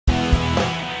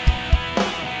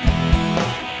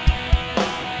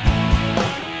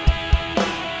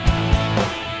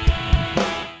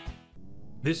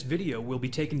This video will be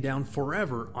taken down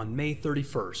forever on May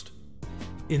 31st.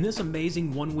 In this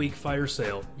amazing one-week fire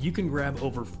sale, you can grab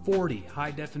over 40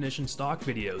 high-definition stock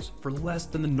videos for less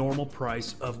than the normal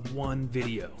price of one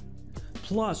video.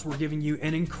 Plus, we're giving you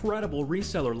an incredible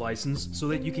reseller license so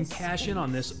that you can cash in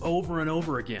on this over and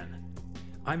over again.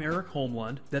 I'm Eric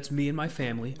Holmlund, that's me and my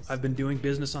family. I've been doing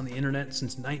business on the internet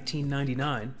since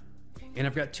 1999, and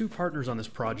I've got two partners on this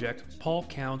project, Paul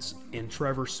Counts and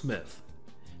Trevor Smith.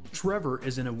 Trevor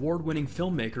is an award-winning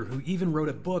filmmaker who even wrote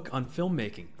a book on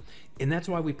filmmaking, and that's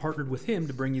why we partnered with him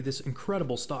to bring you this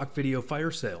incredible stock video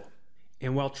fire sale.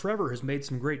 And while Trevor has made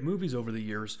some great movies over the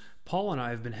years, Paul and I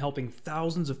have been helping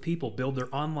thousands of people build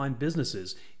their online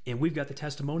businesses, and we've got the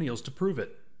testimonials to prove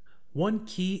it. One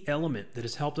key element that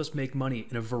has helped us make money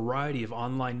in a variety of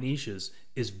online niches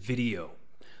is video.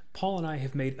 Paul and I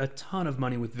have made a ton of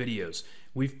money with videos.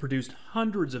 We've produced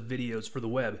hundreds of videos for the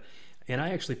web, and I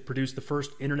actually produced the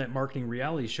first internet marketing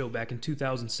reality show back in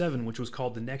 2007, which was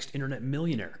called The Next Internet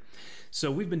Millionaire.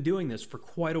 So we've been doing this for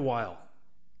quite a while.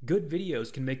 Good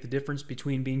videos can make the difference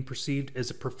between being perceived as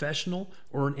a professional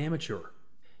or an amateur.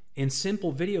 And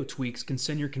simple video tweaks can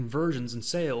send your conversions and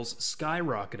sales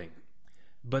skyrocketing.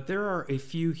 But there are a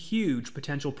few huge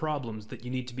potential problems that you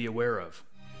need to be aware of.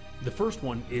 The first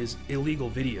one is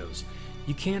illegal videos.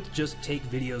 You can't just take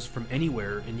videos from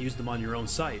anywhere and use them on your own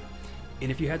site. And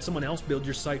if you had someone else build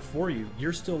your site for you,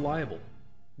 you're still liable.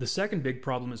 The second big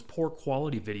problem is poor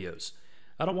quality videos.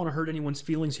 I don't want to hurt anyone's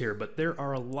feelings here, but there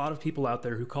are a lot of people out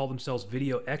there who call themselves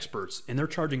video experts, and they're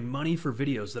charging money for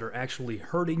videos that are actually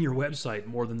hurting your website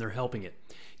more than they're helping it.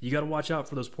 You got to watch out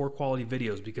for those poor quality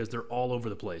videos because they're all over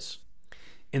the place.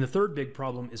 And the third big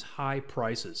problem is high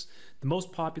prices. The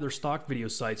most popular stock video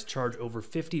sites charge over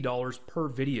 $50 per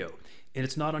video, and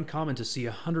it's not uncommon to see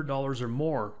 $100 or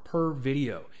more per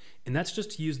video. And that's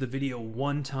just to use the video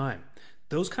one time.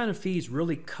 Those kind of fees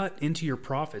really cut into your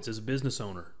profits as a business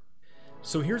owner.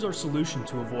 So here's our solution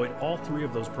to avoid all three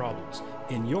of those problems,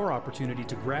 and your opportunity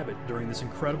to grab it during this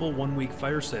incredible one-week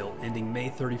fire sale ending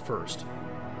May 31st.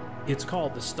 It's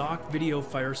called the Stock Video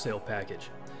Firesale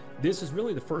Package. This is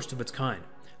really the first of its kind.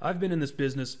 I've been in this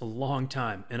business a long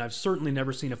time, and I've certainly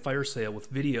never seen a fire sale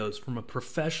with videos from a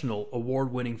professional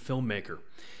award-winning filmmaker.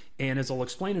 And as I'll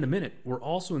explain in a minute, we're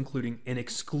also including an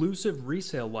exclusive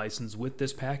resale license with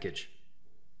this package.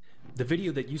 The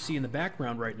video that you see in the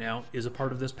background right now is a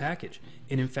part of this package.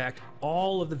 And in fact,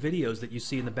 all of the videos that you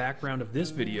see in the background of this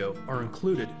video are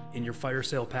included in your fire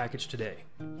sale package today.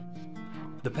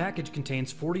 The package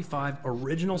contains 45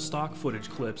 original stock footage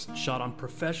clips shot on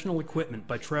professional equipment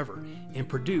by Trevor and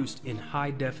produced in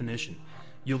high definition.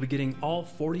 You'll be getting all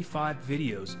 45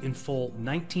 videos in full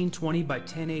 1920 by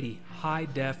 1080 high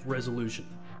def resolution.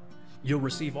 You'll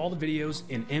receive all the videos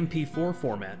in MP4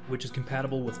 format, which is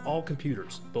compatible with all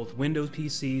computers, both Windows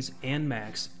PCs and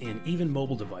Macs, and even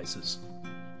mobile devices.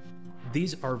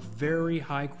 These are very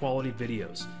high quality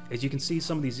videos, as you can see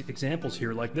some of these examples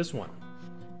here, like this one.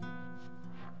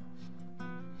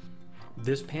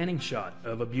 This panning shot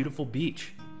of a beautiful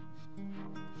beach.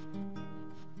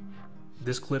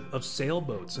 This clip of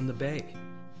sailboats in the bay.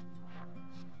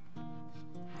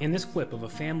 And this clip of a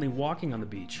family walking on the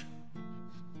beach.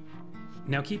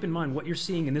 Now keep in mind, what you're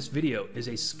seeing in this video is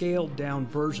a scaled down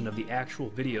version of the actual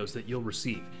videos that you'll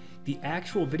receive. The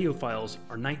actual video files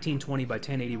are 1920 by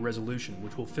 1080 resolution,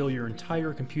 which will fill your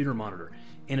entire computer monitor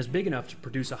and is big enough to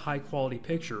produce a high quality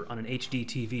picture on an HD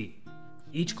TV.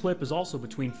 Each clip is also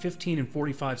between 15 and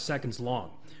 45 seconds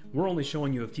long. We're only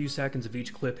showing you a few seconds of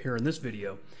each clip here in this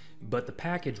video, but the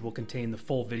package will contain the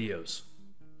full videos.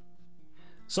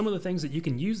 Some of the things that you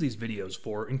can use these videos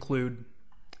for include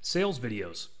sales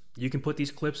videos. You can put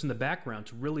these clips in the background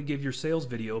to really give your sales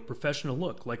video a professional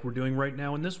look, like we're doing right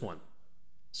now in this one.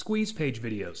 Squeeze page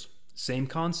videos, same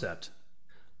concept.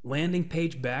 Landing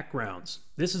page backgrounds.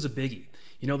 This is a biggie.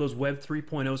 You know those Web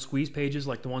 3.0 squeeze pages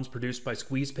like the ones produced by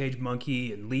Squeeze Page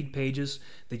Monkey and Lead Pages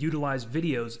that utilize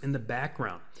videos in the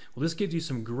background? Well, this gives you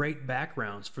some great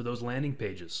backgrounds for those landing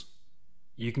pages.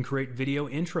 You can create video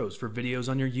intros for videos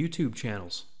on your YouTube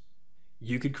channels.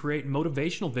 You could create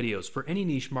motivational videos for any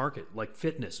niche market like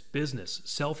fitness, business,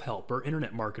 self-help, or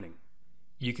internet marketing.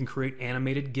 You can create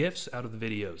animated GIFs out of the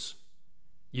videos.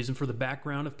 Use them for the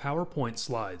background of PowerPoint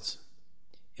slides.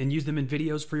 And use them in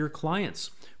videos for your clients.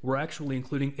 We're actually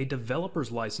including a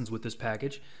developer's license with this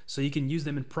package, so you can use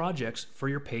them in projects for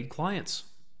your paid clients.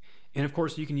 And of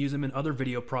course, you can use them in other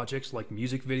video projects like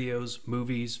music videos,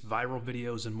 movies, viral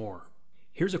videos, and more.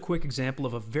 Here's a quick example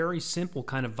of a very simple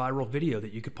kind of viral video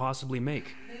that you could possibly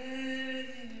make.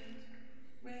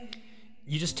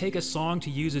 you just take a song to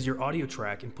use as your audio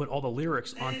track and put all the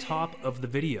lyrics on top of the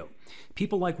video.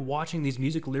 People like watching these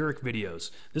music lyric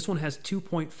videos. This one has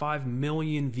 2.5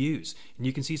 million views, and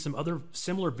you can see some other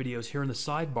similar videos here in the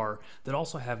sidebar that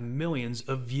also have millions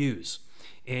of views.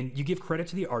 And you give credit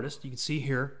to the artist. You can see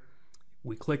here,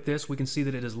 we click this, we can see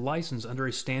that it is licensed under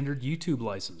a standard YouTube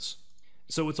license.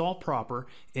 So it's all proper,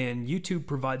 and YouTube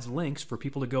provides links for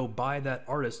people to go buy that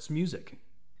artist's music.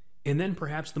 And then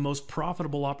perhaps the most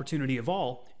profitable opportunity of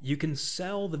all, you can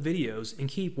sell the videos and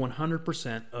keep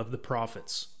 100% of the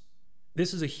profits.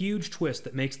 This is a huge twist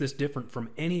that makes this different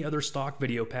from any other stock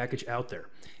video package out there.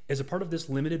 As a part of this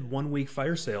limited one-week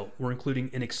fire sale, we're including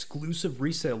an exclusive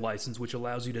resale license which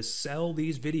allows you to sell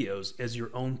these videos as your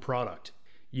own product.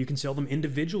 You can sell them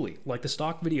individually, like the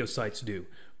stock video sites do,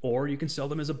 or you can sell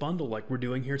them as a bundle like we're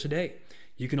doing here today.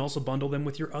 You can also bundle them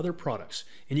with your other products,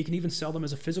 and you can even sell them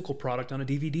as a physical product on a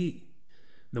DVD.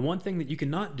 The one thing that you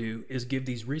cannot do is give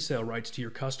these resale rights to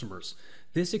your customers.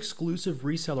 This exclusive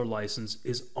reseller license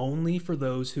is only for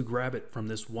those who grab it from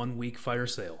this one-week fire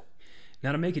sale.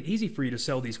 Now, to make it easy for you to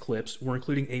sell these clips, we're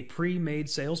including a pre-made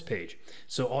sales page.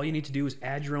 So all you need to do is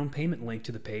add your own payment link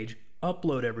to the page,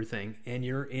 upload everything, and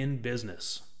you're in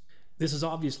business. This is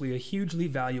obviously a hugely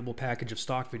valuable package of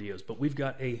stock videos, but we've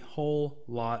got a whole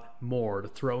lot more to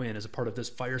throw in as a part of this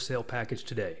fire sale package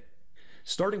today.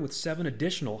 Starting with 7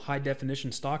 additional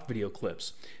high-definition stock video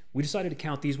clips. We decided to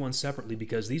count these ones separately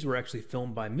because these were actually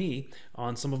filmed by me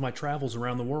on some of my travels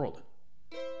around the world.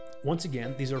 Once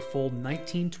again, these are full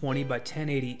 1920 by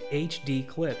 1080 HD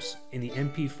clips in the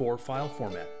MP4 file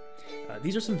format.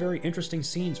 These are some very interesting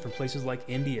scenes from places like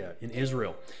India and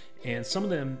Israel, and some of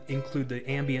them include the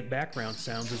ambient background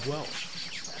sounds as well.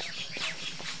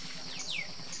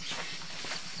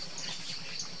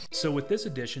 So with this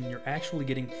edition, you're actually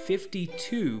getting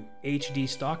 52 HD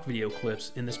stock video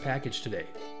clips in this package today.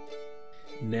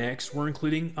 Next, we're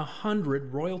including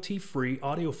 100 royalty-free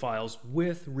audio files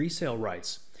with resale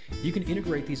rights. You can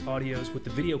integrate these audios with the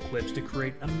video clips to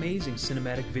create amazing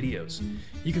cinematic videos.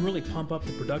 You can really pump up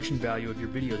the production value of your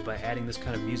videos by adding this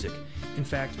kind of music. In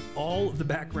fact, all of the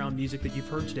background music that you've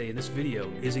heard today in this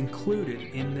video is included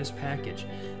in this package.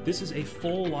 This is a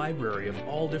full library of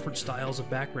all different styles of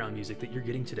background music that you're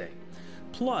getting today.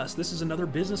 Plus, this is another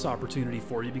business opportunity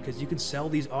for you because you can sell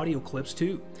these audio clips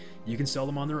too. You can sell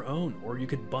them on their own, or you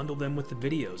could bundle them with the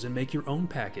videos and make your own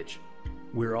package.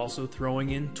 We're also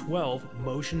throwing in 12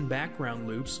 motion background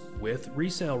loops with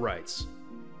resale rights.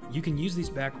 You can use these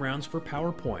backgrounds for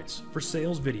PowerPoints, for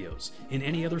sales videos, and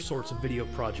any other sorts of video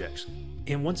projects.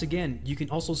 And once again, you can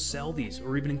also sell these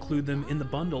or even include them in the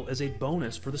bundle as a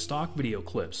bonus for the stock video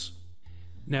clips.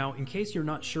 Now, in case you're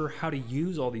not sure how to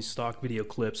use all these stock video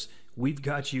clips, we've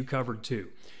got you covered too.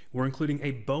 We're including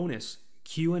a bonus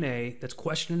Q&A, that's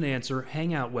question and answer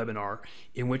hangout webinar,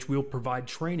 in which we'll provide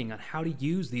training on how to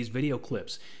use these video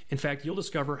clips. In fact, you'll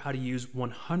discover how to use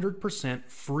 100%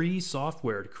 free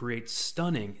software to create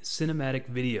stunning cinematic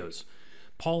videos.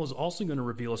 Paul is also going to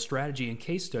reveal a strategy and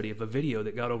case study of a video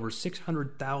that got over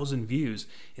 600,000 views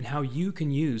and how you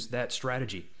can use that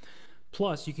strategy.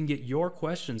 Plus, you can get your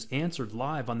questions answered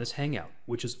live on this hangout,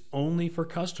 which is only for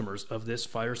customers of this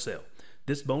fire sale.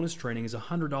 This bonus training is a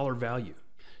 $100 value.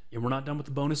 And we're not done with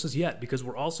the bonuses yet, because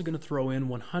we're also going to throw in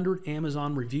 100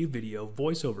 Amazon review video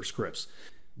voiceover scripts.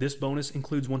 This bonus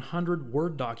includes 100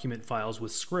 Word document files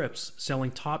with scripts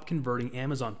selling top converting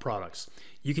Amazon products.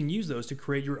 You can use those to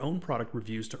create your own product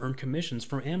reviews to earn commissions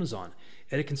from Amazon.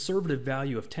 At a conservative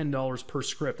value of $10 per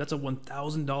script, that's a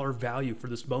 $1,000 value for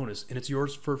this bonus, and it's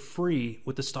yours for free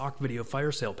with the Stock Video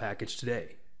Fire Sale package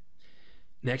today.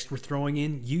 Next, we're throwing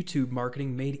in YouTube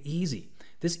marketing made easy.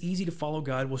 This easy-to-follow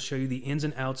guide will show you the ins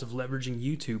and outs of leveraging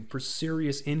YouTube for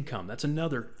serious income. That's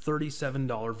another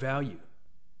 $37 value.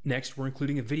 Next, we're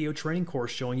including a video training course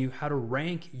showing you how to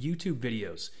rank YouTube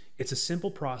videos. It's a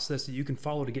simple process that you can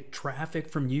follow to get traffic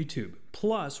from YouTube.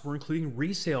 Plus, we're including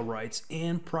resale rights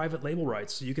and private label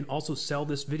rights, so you can also sell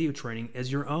this video training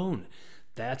as your own.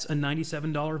 That's a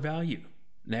 $97 value.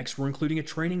 Next, we're including a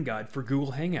training guide for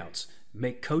Google Hangouts.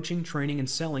 Make coaching, training, and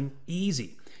selling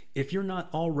easy. If you're not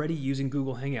already using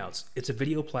Google Hangouts, it's a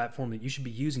video platform that you should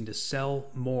be using to sell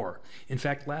more. In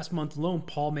fact, last month alone,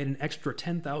 Paul made an extra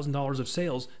 $10,000 of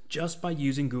sales just by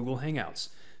using Google Hangouts.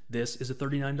 This is a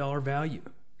 $39 value.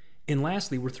 And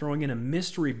lastly, we're throwing in a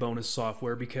mystery bonus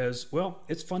software because, well,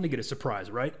 it's fun to get a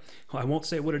surprise, right? Well, I won't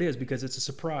say what it is because it's a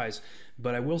surprise,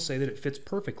 but I will say that it fits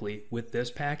perfectly with this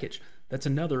package. That's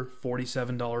another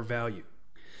 $47 value.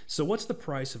 So what's the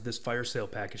price of this fire sale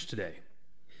package today?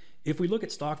 If we look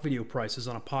at stock video prices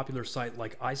on a popular site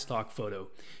like iStock Photo,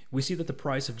 we see that the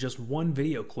price of just one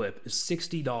video clip is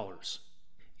 $60.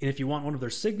 And if you want one of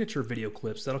their signature video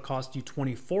clips, that'll cost you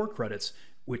 24 credits,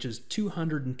 which is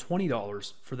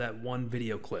 $220 for that one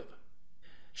video clip.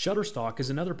 Shutterstock is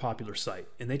another popular site,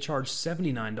 and they charge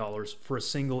 $79 for a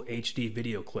single HD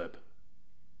video clip.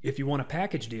 If you want a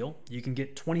package deal, you can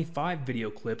get 25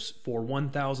 video clips for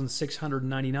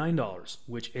 $1,699,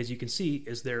 which, as you can see,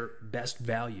 is their best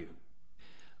value.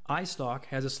 iStock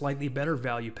has a slightly better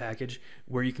value package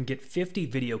where you can get 50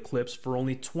 video clips for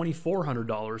only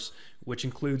 $2,400, which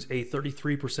includes a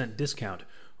 33% discount,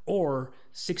 or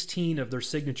 16 of their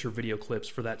signature video clips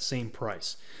for that same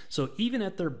price. So even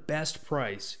at their best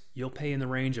price, you'll pay in the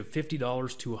range of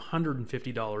 $50 to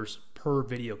 $150 per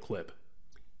video clip.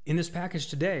 In this package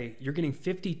today, you're getting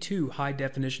 52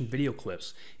 high-definition video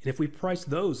clips, and if we price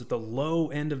those at the low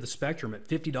end of the spectrum at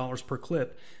 $50 per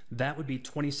clip, that would be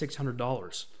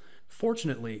 $2,600.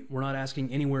 Fortunately, we're not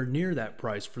asking anywhere near that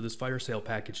price for this fire sale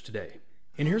package today.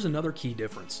 And here's another key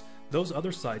difference. Those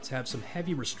other sites have some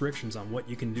heavy restrictions on what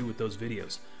you can do with those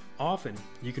videos. Often,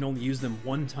 you can only use them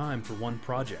one time for one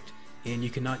project, and you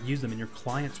cannot use them in your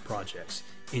client's projects,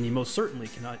 and you most certainly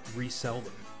cannot resell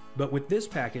them. But with this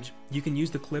package, you can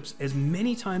use the clips as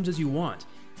many times as you want.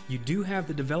 You do have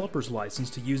the developer's license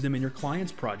to use them in your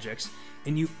client's projects,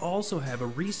 and you also have a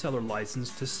reseller license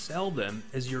to sell them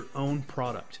as your own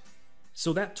product.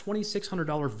 So that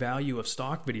 $2,600 value of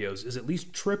stock videos is at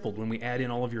least tripled when we add in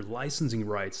all of your licensing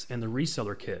rights and the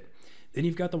reseller kit. Then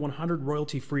you've got the 100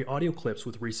 royalty-free audio clips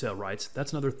with resale rights.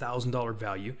 That's another $1,000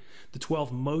 value. The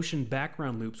 12 motion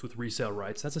background loops with resale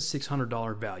rights. That's a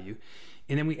 $600 value.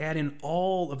 And then we add in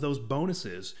all of those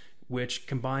bonuses, which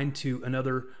combine to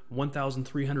another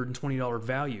 $1,320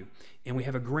 value. And we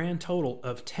have a grand total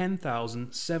of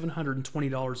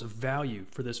 $10,720 of value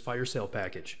for this fire sale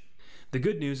package. The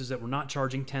good news is that we're not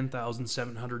charging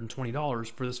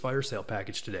 $10,720 for this fire sale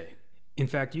package today. In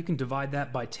fact, you can divide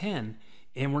that by 10,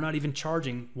 and we're not even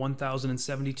charging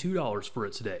 $1,072 for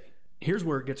it today. Here's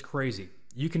where it gets crazy.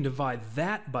 You can divide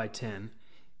that by 10,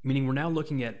 meaning we're now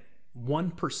looking at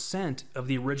 1% of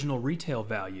the original retail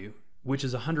value, which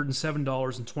is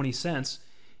 $107.20,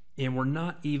 and we're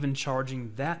not even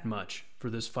charging that much for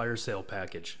this fire sale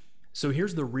package. So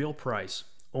here's the real price.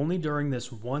 Only during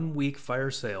this 1 week fire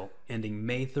sale ending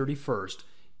May 31st,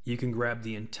 you can grab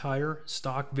the entire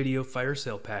stock video fire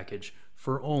sale package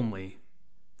for only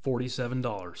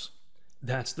 $47.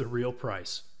 That's the real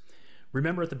price.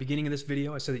 Remember at the beginning of this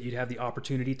video, I said that you'd have the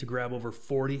opportunity to grab over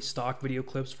 40 stock video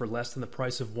clips for less than the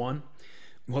price of one?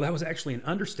 Well, that was actually an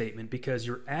understatement because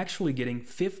you're actually getting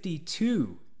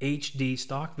 52 HD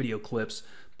stock video clips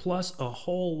plus a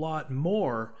whole lot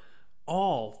more,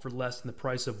 all for less than the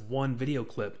price of one video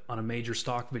clip on a major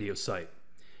stock video site.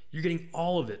 You're getting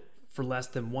all of it for less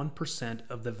than 1%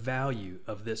 of the value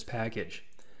of this package.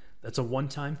 That's a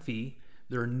one-time fee.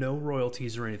 There are no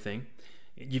royalties or anything.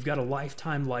 You've got a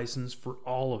lifetime license for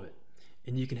all of it.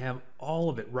 And you can have all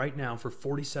of it right now for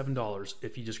 $47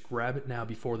 if you just grab it now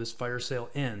before this fire sale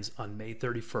ends on May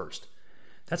 31st.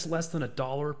 That's less than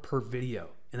 $1 per video.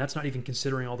 And that's not even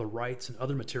considering all the rights and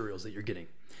other materials that you're getting.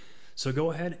 So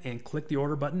go ahead and click the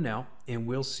order button now, and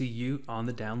we'll see you on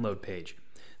the download page.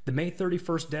 The May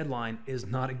 31st deadline is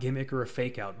not a gimmick or a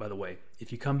fake out, by the way.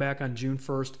 If you come back on June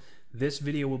 1st, this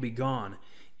video will be gone,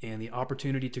 and the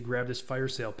opportunity to grab this fire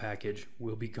sale package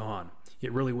will be gone.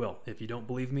 It really will. If you don't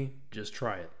believe me, just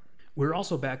try it. We're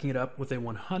also backing it up with a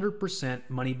 100%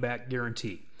 money-back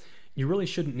guarantee. You really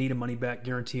shouldn't need a money-back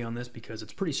guarantee on this because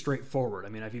it's pretty straightforward. I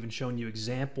mean, I've even shown you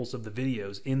examples of the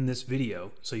videos in this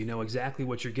video, so you know exactly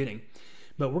what you're getting.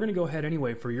 But we're going to go ahead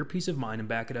anyway for your peace of mind and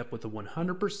back it up with a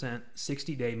 100%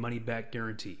 60-day money-back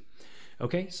guarantee.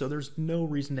 Okay, so there's no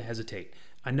reason to hesitate.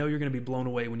 I know you're going to be blown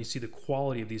away when you see the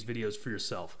quality of these videos for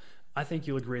yourself. I think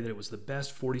you'll agree that it was the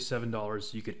best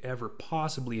 $47 you could ever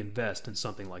possibly invest in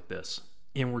something like this.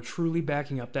 And we're truly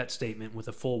backing up that statement with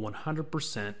a full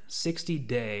 100%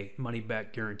 60-day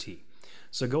money-back guarantee.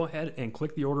 So go ahead and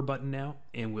click the order button now,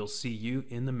 and we'll see you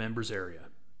in the members area.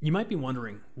 You might be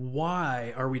wondering,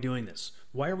 why are we doing this?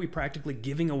 Why are we practically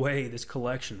giving away this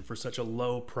collection for such a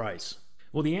low price?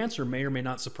 Well, the answer may or may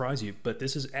not surprise you, but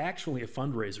this is actually a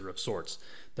fundraiser of sorts.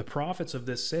 The profits of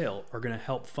this sale are going to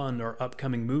help fund our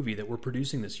upcoming movie that we're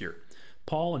producing this year.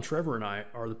 Paul and Trevor and I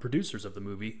are the producers of the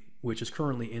movie, which is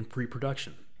currently in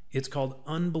pre-production. It's called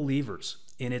Unbelievers,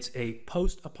 and it's a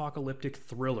post-apocalyptic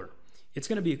thriller. It's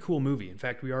going to be a cool movie. In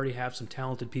fact, we already have some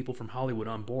talented people from Hollywood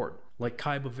on board, like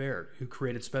Kai Bavard, who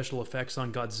created special effects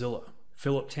on Godzilla,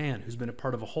 Philip Tan, who's been a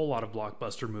part of a whole lot of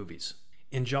blockbuster movies,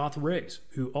 and Joth Riggs,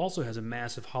 who also has a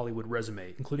massive Hollywood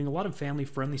resume, including a lot of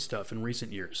family-friendly stuff in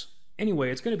recent years.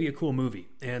 Anyway, it's going to be a cool movie,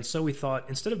 and so we thought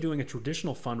instead of doing a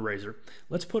traditional fundraiser,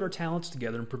 let's put our talents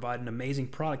together and provide an amazing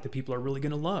product that people are really going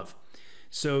to love.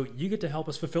 So you get to help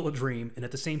us fulfill a dream, and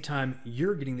at the same time,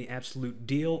 you're getting the absolute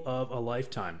deal of a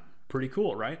lifetime. Pretty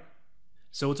cool, right?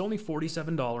 So it's only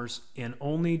 $47 and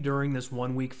only during this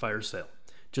 1 week fire sale.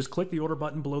 Just click the order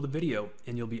button below the video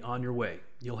and you'll be on your way.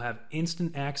 You'll have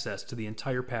instant access to the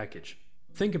entire package.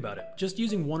 Think about it, just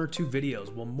using 1 or 2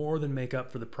 videos will more than make up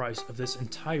for the price of this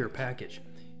entire package.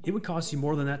 It would cost you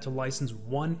more than that to license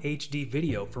 1 HD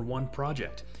video for 1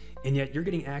 project, and yet you're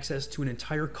getting access to an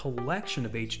entire collection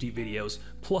of HD videos,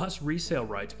 plus resale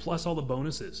rights, plus all the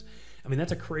bonuses. I mean,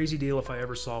 that's a crazy deal if I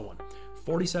ever saw one.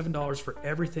 $47 for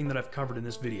everything that I've covered in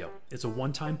this video. It's a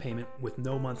one-time payment with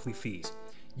no monthly fees.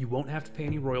 You won't have to pay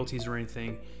any royalties or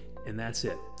anything, and that's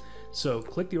it. So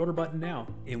click the order button now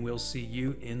and we'll see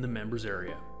you in the members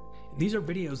area. These are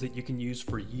videos that you can use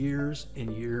for years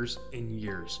and years and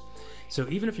years. So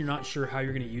even if you're not sure how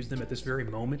you're going to use them at this very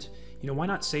moment, why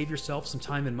not save yourself some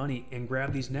time and money and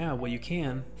grab these now while you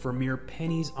can for mere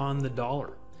pennies on the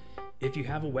dollar. If you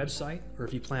have a website, or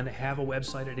if you plan to have a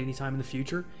website at any time in the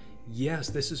future, yes,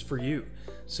 this is for you.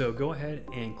 So go ahead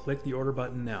and click the order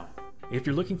button now. If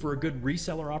you're looking for a good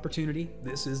reseller opportunity,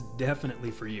 this is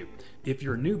definitely for you. If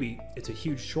you're a newbie, it's a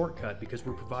huge shortcut because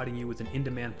we're providing you with an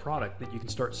in-demand product that you can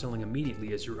start selling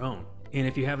immediately as your own. And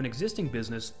if you have an existing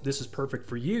business, this is perfect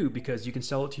for you because you can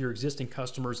sell it to your existing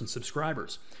customers and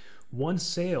subscribers. 1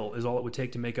 sale is all it would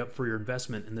take to make up for your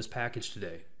investment in this package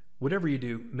today. Whatever you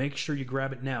do, make sure you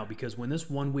grab it now because when this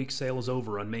 1 week sale is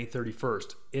over on May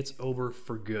 31st, it's over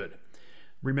for good.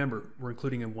 Remember, we're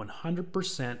including a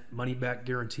 100% money-back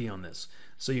guarantee on this,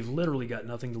 so you've literally got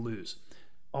nothing to lose.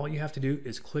 All you have to do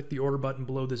is click the order button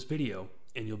below this video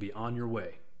and you'll be on your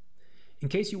way. In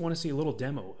case you want to see a little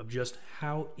demo of just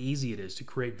how easy it is to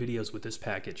create videos with this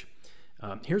package,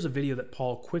 here's a video that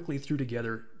Paul quickly threw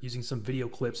together using some video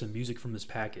clips and music from this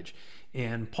package.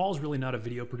 And Paul's really not a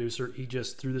video producer, he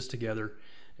just threw this together,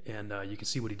 and you can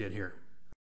see what he did here.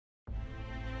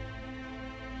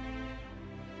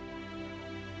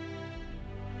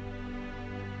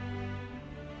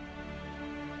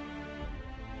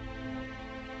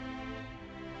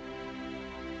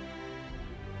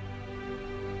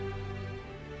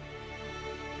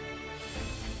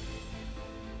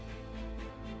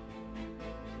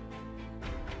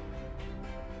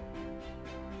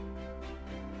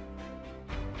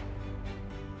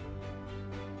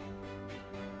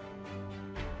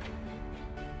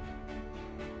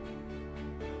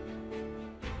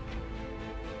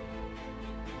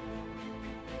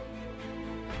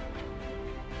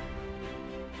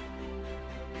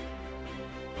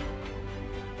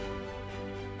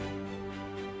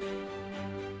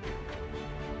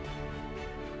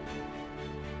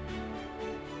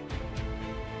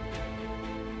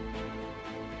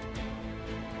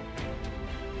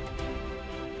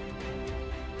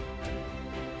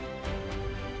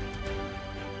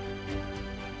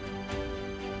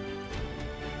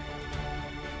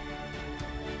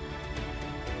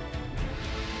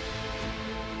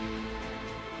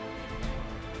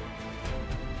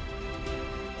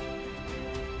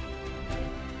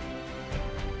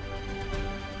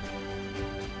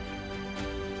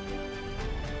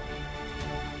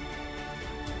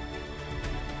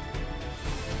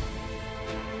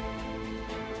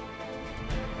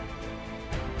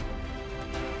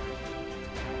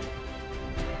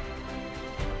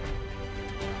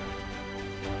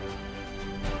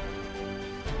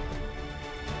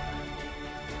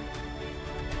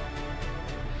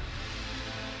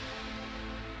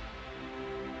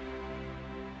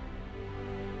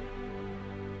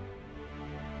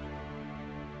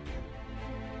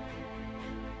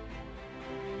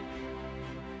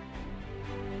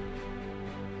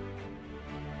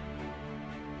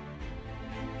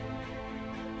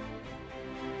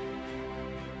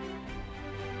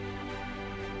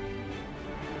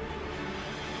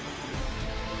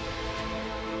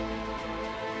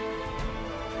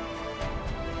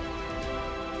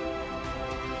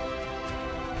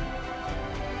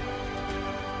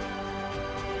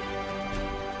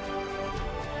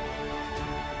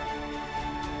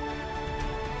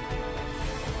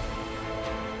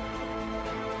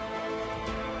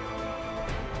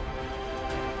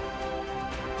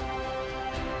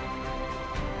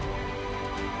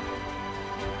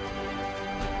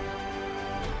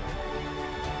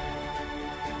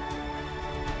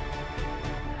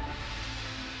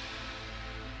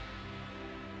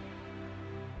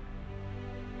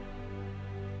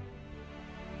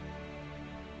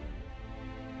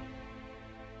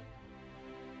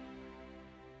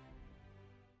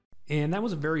 And that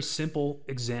was a very simple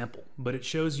example, but it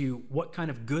shows you what kind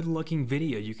of good looking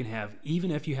video you can have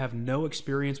even if you have no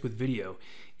experience with video,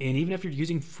 and even if you're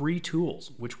using free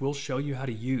tools, which we'll show you how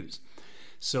to use.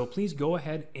 So please go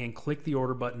ahead and click the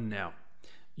order button now.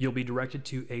 You'll be directed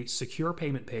to a secure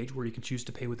payment page where you can choose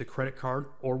to pay with a credit card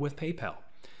or with PayPal.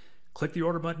 Click the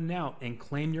order button now and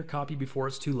claim your copy before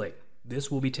it's too late. This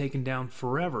will be taken down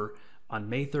forever on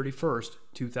May 31st,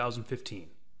 2015.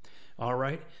 All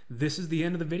right, this is the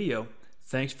end of the video.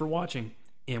 Thanks for watching,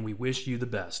 and we wish you the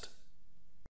best.